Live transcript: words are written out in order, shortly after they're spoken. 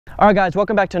Alright guys,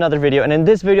 welcome back to another video, and in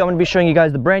this video I'm going to be showing you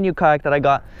guys the brand new kayak that I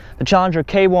got, the Challenger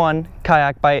K1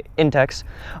 kayak by Intex.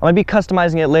 I'm going to be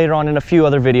customizing it later on in a few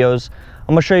other videos.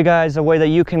 I'm going to show you guys a way that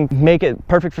you can make it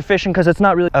perfect for fishing, because it's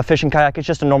not really a fishing kayak, it's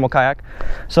just a normal kayak.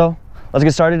 So let's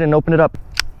get started and open it up.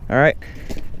 Alright.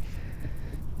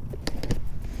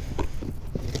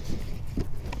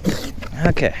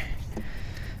 Okay.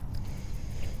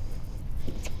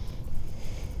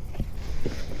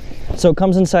 So it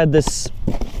comes inside this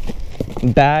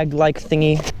bag-like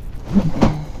thingy.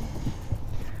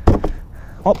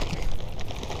 Oh,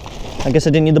 I guess I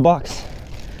didn't need the box.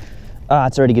 Ah,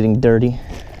 it's already getting dirty.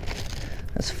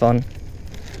 That's fun.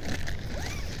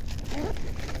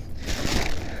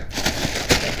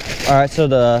 All right, so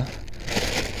the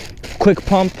quick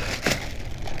pump.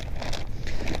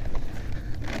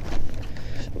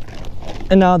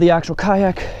 And now the actual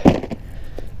kayak.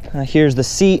 Here's the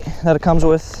seat that it comes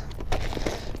with,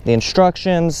 the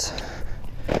instructions,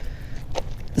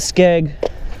 the skeg,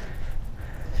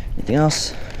 anything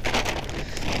else,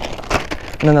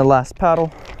 and then the last paddle.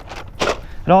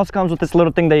 It also comes with this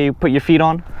little thing that you put your feet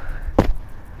on. All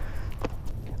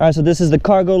right, so this is the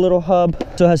cargo little hub.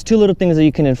 So it has two little things that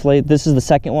you can inflate. This is the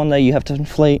second one that you have to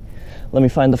inflate. Let me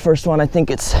find the first one. I think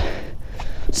it's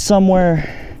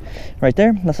somewhere right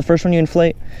there. That's the first one you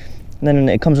inflate. And then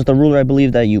it comes with a ruler, I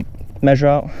believe, that you measure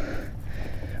out.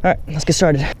 All right, let's get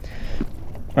started.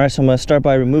 All right, so I'm gonna start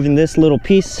by removing this little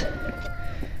piece.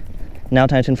 Now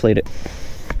time to inflate it.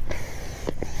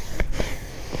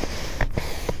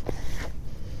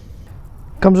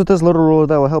 Comes with this little ruler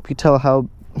that will help you tell how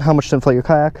much to inflate your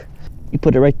kayak. You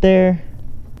put it right there,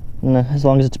 and as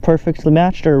long as it's perfectly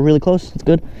matched or really close, it's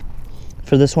good.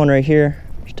 For this one right here,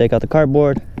 just take out the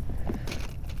cardboard,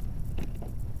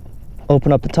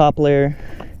 open up the top layer,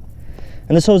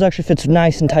 and this hose actually fits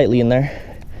nice and tightly in there.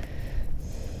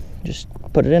 Just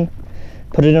put it in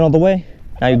all the way.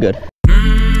 Now you're good.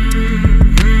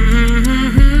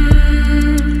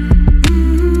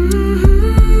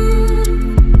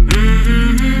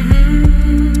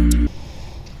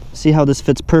 See how this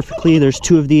fits perfectly? There's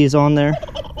two of these on there.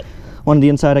 One on the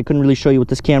inside I couldn't really show you with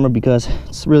this camera because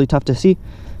it's really tough to see.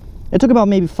 It took about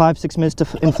maybe 5-6 minutes to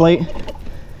inflate.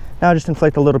 Now just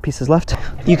inflate the little pieces left.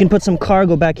 You can put some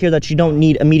cargo back here that you don't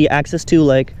need immediate access to,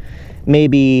 like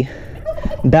maybe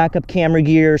backup camera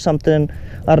gear or something.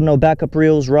 I don't know, backup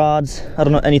reels, rods, I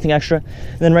don't know, anything extra.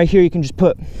 And then right here you can just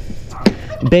put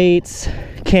baits,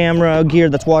 camera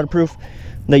gear that's waterproof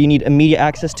that you need immediate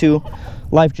access to,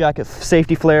 life jacket,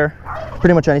 safety flare,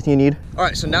 pretty much anything you need. All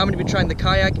right, so now I'm gonna be trying the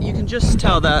kayak. You can just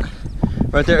tell that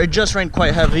right there, it just rained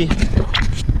quite heavy.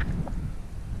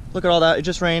 Look at all that, it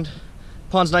just rained.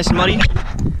 Pond's nice and muddy,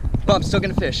 but I'm still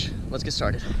gonna fish. Let's get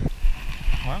started.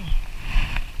 Wow.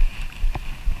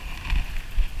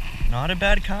 Not a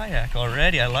bad kayak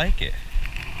already, I like it.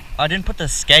 I didn't put the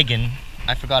skeg in,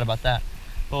 I forgot about that.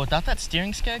 But without that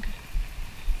steering skeg,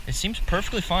 it seems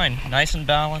perfectly fine, nice and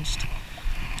balanced.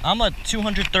 I'm a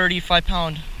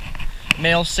 235-pound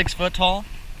male, 6 foot tall.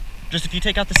 Just if you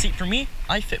take out the seat for me,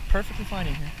 I fit perfectly fine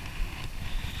in here.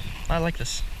 I like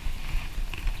this.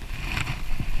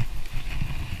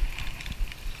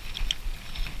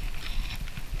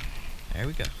 There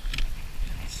we go.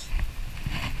 Yes.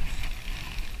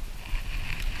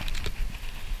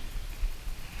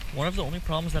 One of the only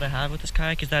problems that I have with this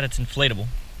kayak is that it's inflatable.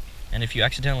 And if you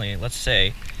accidentally, let's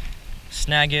say,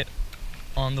 snag it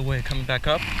on the way coming back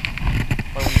up,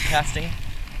 or when you're casting,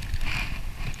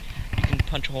 you can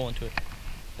punch a hole into it.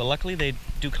 But luckily they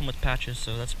do come with patches,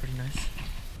 so that's pretty nice.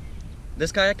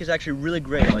 This kayak is actually really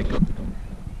great. Like,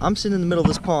 I'm sitting in the middle of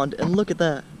this pond and look at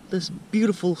that. This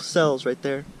beautiful cells right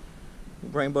there.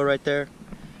 Rainbow right there.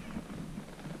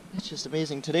 It's just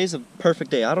amazing. Today's a perfect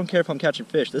day. I don't care if I'm catching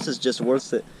fish. This is just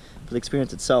worth it for the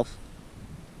experience itself.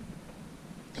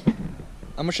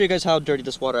 I'm gonna show you guys how dirty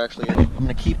this water actually is. I'm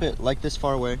gonna keep it like this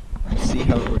far away and see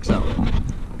how it works out.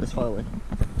 This far away.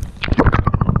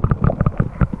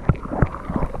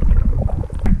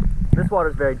 This water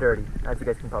is very dirty, as you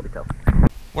guys can probably tell.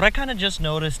 What I kind of just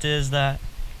noticed is that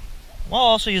while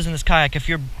also using this kayak, if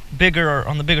you're bigger or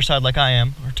on the bigger side like I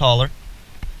am, or taller,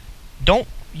 don't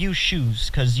use shoes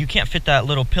because you can't fit that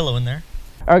little pillow in there.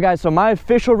 All right guys, so my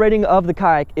official rating of the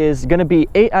kayak is gonna be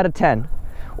 8 out of 10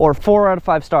 or 4 out of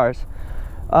 5 stars.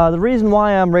 The reason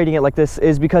why I'm rating it like this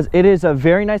is because it is a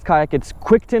very nice kayak. It's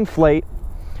quick to inflate.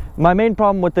 My main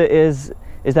problem with it is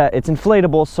that it's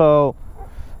inflatable, so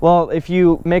well, if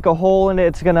you make a hole in it,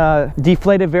 it's gonna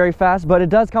deflate it very fast, but it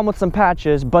does come with some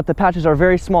patches, but the patches are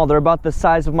very small. They're about the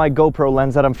size of my GoPro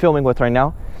lens that I'm filming with right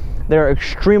now. They're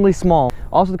extremely small.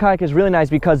 Also, the kayak is really nice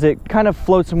because it kind of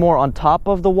floats more on top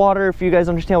of the water, if you guys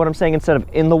understand what I'm saying, instead of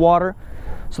in the water,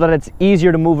 so that it's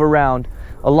easier to move around,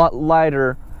 a lot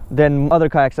lighter than other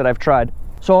kayaks that I've tried.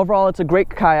 So overall, it's a great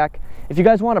kayak. If you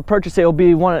guys want to purchase it, it'll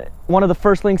be one of the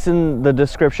first links in the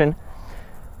description.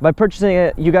 By purchasing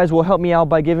it, you guys will help me out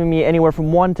by giving me anywhere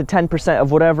from 1 to 10%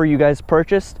 of whatever you guys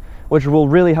purchased, which will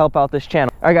really help out this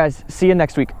channel. All right guys, see you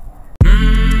next week.